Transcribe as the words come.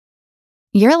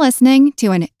You're listening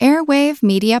to an Airwave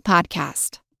Media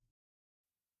Podcast.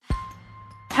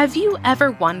 Have you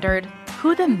ever wondered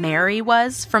who the Mary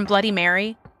was from Bloody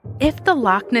Mary? If the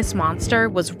Loch Ness Monster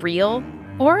was real,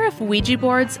 or if Ouija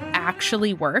boards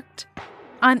actually worked?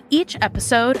 On each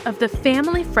episode of the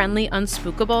family-friendly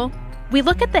Unspookable, we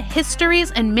look at the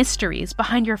histories and mysteries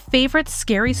behind your favorite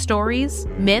scary stories,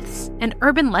 myths, and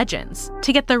urban legends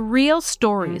to get the real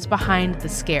stories behind the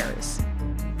scares.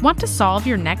 Want to solve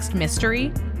your next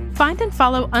mystery? Find and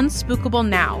follow Unspookable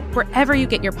now, wherever you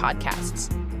get your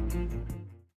podcasts.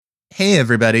 Hey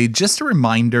everybody, just a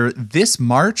reminder, this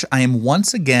March I am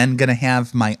once again going to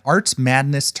have my Arts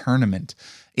Madness tournament,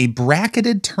 a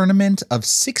bracketed tournament of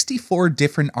 64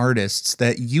 different artists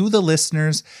that you, the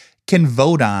listeners, can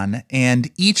vote on,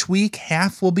 and each week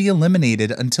half will be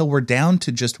eliminated until we're down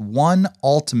to just one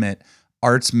ultimate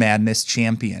Arts Madness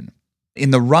champion.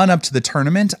 In the run-up to the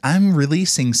tournament, I'm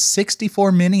releasing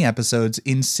 64 mini-episodes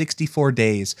in 64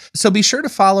 days, so be sure to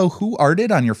follow Who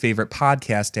Arted on your favorite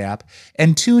podcast app,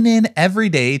 and tune in every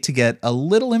day to get a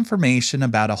little information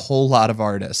about a whole lot of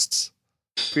artists.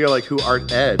 I feel like Who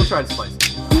Art Ed. Try to slice it.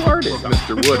 Who Arted?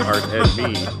 Mr. Wood Art Ed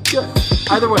me. Yeah.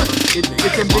 Either way, it's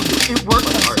ambiguous. It works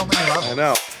on so many levels. I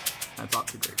know. That's off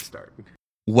to a great start.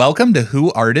 Welcome to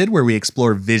Who Arted, where we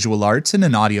explore visual arts in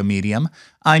an audio medium.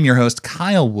 I'm your host,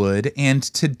 Kyle Wood, and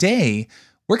today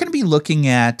we're going to be looking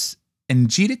at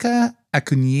Njideka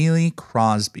Akunyili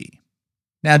Crosby.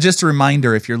 Now, just a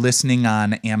reminder, if you're listening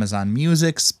on Amazon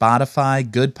Music, Spotify,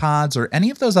 Good Pods, or any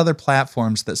of those other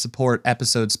platforms that support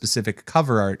episode-specific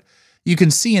cover art, you can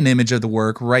see an image of the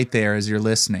work right there as you're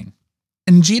listening.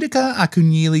 Njideka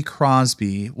Akunyili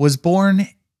Crosby was born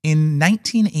in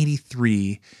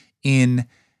 1983 in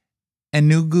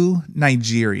Enugu,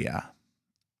 Nigeria.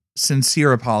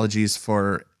 Sincere apologies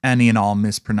for any and all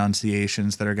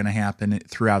mispronunciations that are going to happen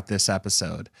throughout this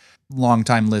episode.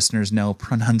 Longtime listeners know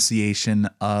pronunciation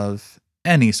of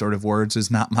any sort of words is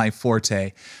not my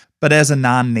forte, but as a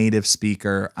non-native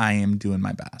speaker, I am doing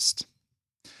my best.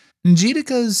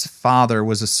 Njideka's father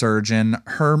was a surgeon.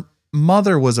 Her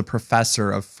mother was a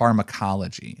professor of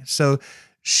pharmacology. So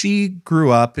she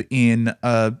grew up in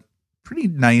a pretty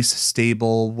nice,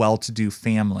 stable, well-to-do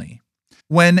family.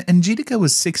 When Njideka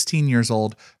was 16 years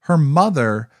old, her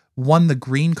mother won the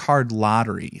green card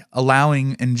lottery,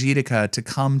 allowing Njideka to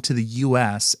come to the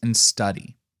U.S. and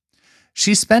study.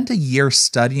 She spent a year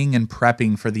studying and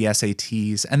prepping for the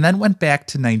SATs and then went back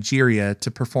to Nigeria to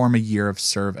perform a year of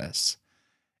service.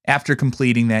 After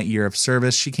completing that year of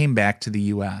service, she came back to the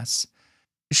U.S.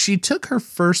 She took her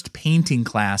first painting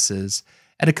classes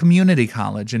at a community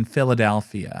college in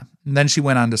Philadelphia, and then she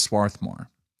went on to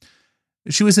Swarthmore.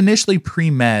 She was initially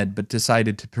pre-med, but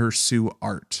decided to pursue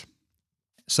art.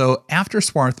 So after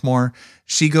Swarthmore,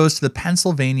 she goes to the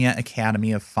Pennsylvania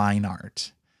Academy of Fine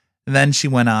Art. And then she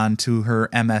went on to her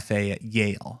MFA at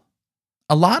Yale.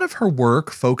 A lot of her work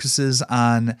focuses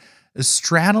on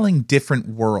straddling different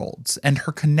worlds and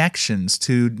her connections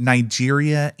to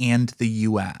Nigeria and the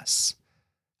US.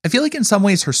 I feel like in some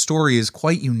ways her story is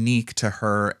quite unique to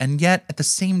her, and yet at the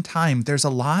same time, there's a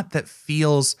lot that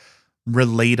feels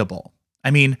relatable. I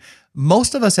mean,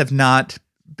 most of us have not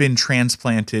been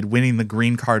transplanted, winning the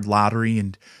green card lottery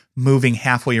and moving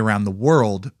halfway around the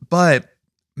world, but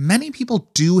many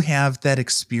people do have that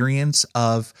experience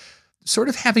of sort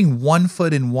of having one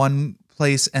foot in one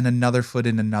place and another foot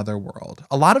in another world.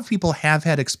 A lot of people have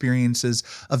had experiences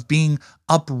of being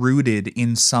uprooted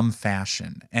in some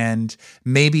fashion, and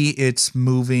maybe it's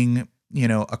moving,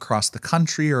 across the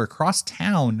country or across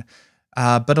town.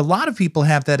 But a lot of people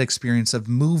have that experience of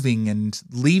moving and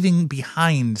leaving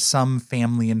behind some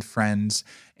family and friends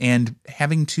and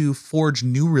having to forge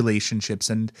new relationships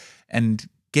and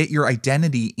get your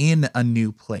identity in a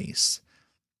new place.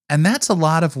 And that's a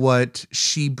lot of what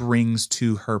she brings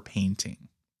to her painting.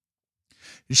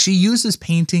 She uses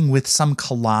painting with some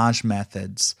collage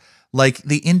methods, like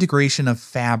the integration of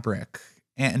fabric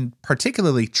and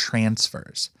particularly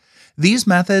transfers. These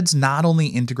methods not only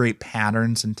integrate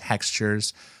patterns and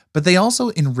textures, but they also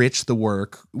enrich the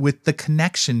work with the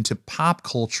connection to pop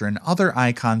culture and other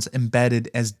icons embedded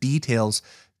as details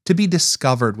to be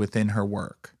discovered within her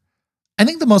work. I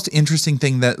think the most interesting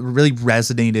thing that really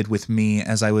resonated with me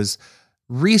as I was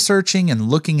researching and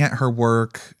looking at her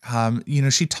work,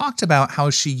 she talked about how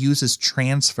she uses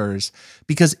transfers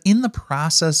because in the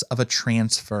process of a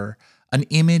transfer, an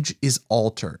image is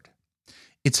altered.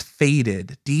 It's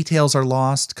faded, details are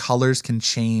lost, colors can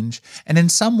change, and in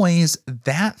some ways,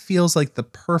 that feels like the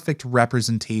perfect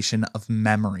representation of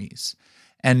memories.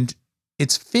 And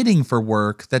it's fitting for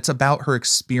work that's about her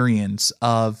experience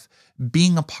of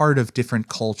being a part of different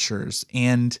cultures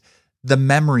and the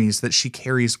memories that she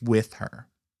carries with her.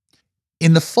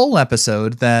 In the full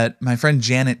episode that my friend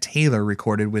Janet Taylor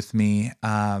recorded with me,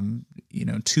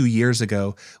 2 years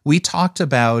ago, we talked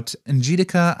about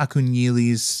Njideka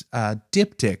Akunyili's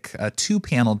diptych, a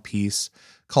 2-paneled piece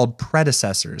called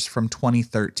Predecessors from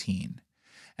 2013.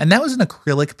 And that was an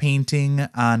acrylic painting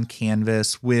on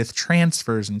canvas with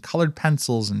transfers and colored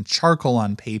pencils and charcoal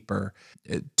on paper.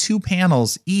 2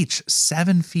 panels, each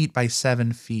 7 feet by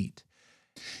 7 feet.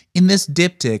 In this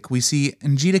diptych, we see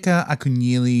Njideka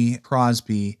Akunyili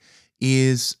Crosby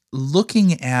is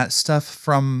looking at stuff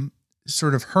from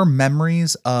sort of her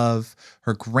memories of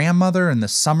her grandmother and the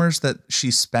summers that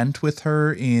she spent with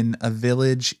her in a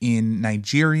village in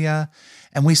Nigeria.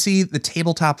 And we see the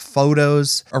tabletop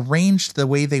photos arranged the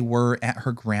way they were at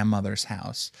her grandmother's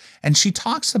house. And she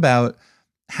talks about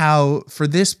how for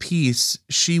this piece,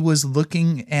 she was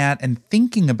looking at and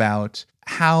thinking about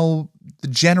how the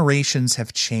generations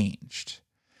have changed.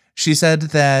 She said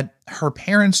that her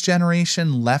parents'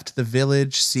 generation left the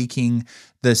village seeking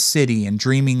the city and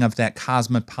dreaming of that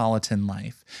cosmopolitan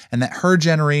life, and that her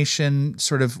generation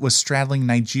sort of was straddling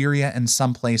Nigeria and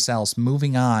someplace else,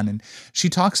 moving on. And she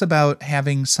talks about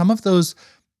having some of those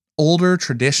older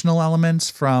traditional elements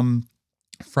from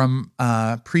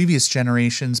previous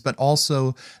generations, but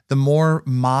also the more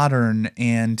modern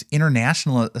and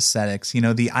international aesthetics, the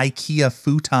IKEA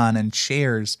futon and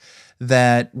chairs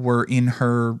that were in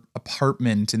her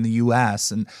apartment in the US,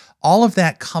 and all of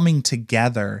that coming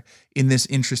together in this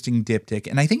interesting diptych.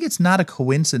 And I think it's not a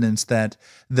coincidence that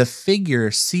the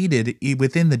figure seated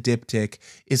within the diptych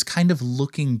is kind of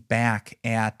looking back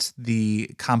at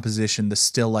the composition, the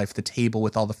still life, the table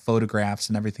with all the photographs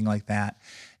and everything like that.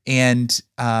 And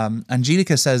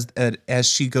Njideka says that as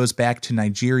she goes back to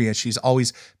Nigeria, she's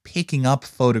always picking up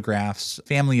photographs,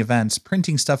 family events,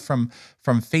 printing stuff from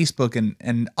Facebook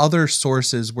and other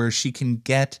sources where she can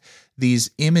get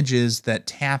these images that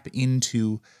tap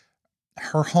into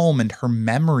her home and her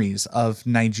memories of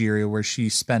Nigeria, where she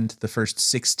spent the first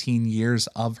 16 years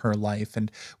of her life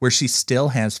and where she still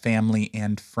has family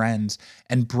and friends,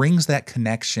 and brings that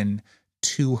connection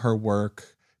to her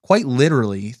work quite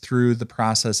literally through the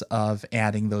process of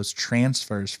adding those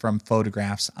transfers from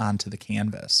photographs onto the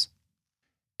canvas.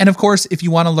 And of course, if you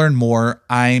want to learn more,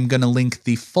 I'm going to link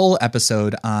the full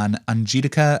episode on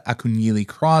Njideka Akunyili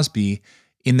Crosby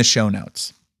in the show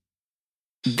notes.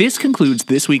 This concludes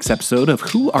this week's episode of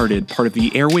Who Arted, part of the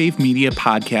Airwave Media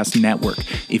Podcast Network.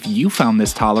 If you found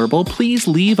this tolerable, please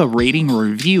leave a rating or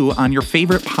review on your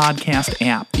favorite podcast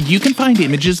app. You can find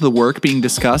images of the work being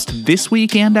discussed this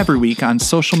week and every week on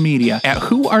social media at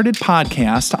Who Arted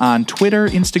Podcast on Twitter,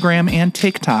 Instagram, and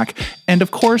TikTok, and of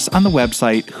course on the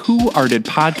website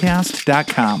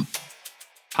whoartedpodcast.com.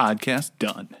 Podcast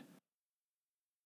done.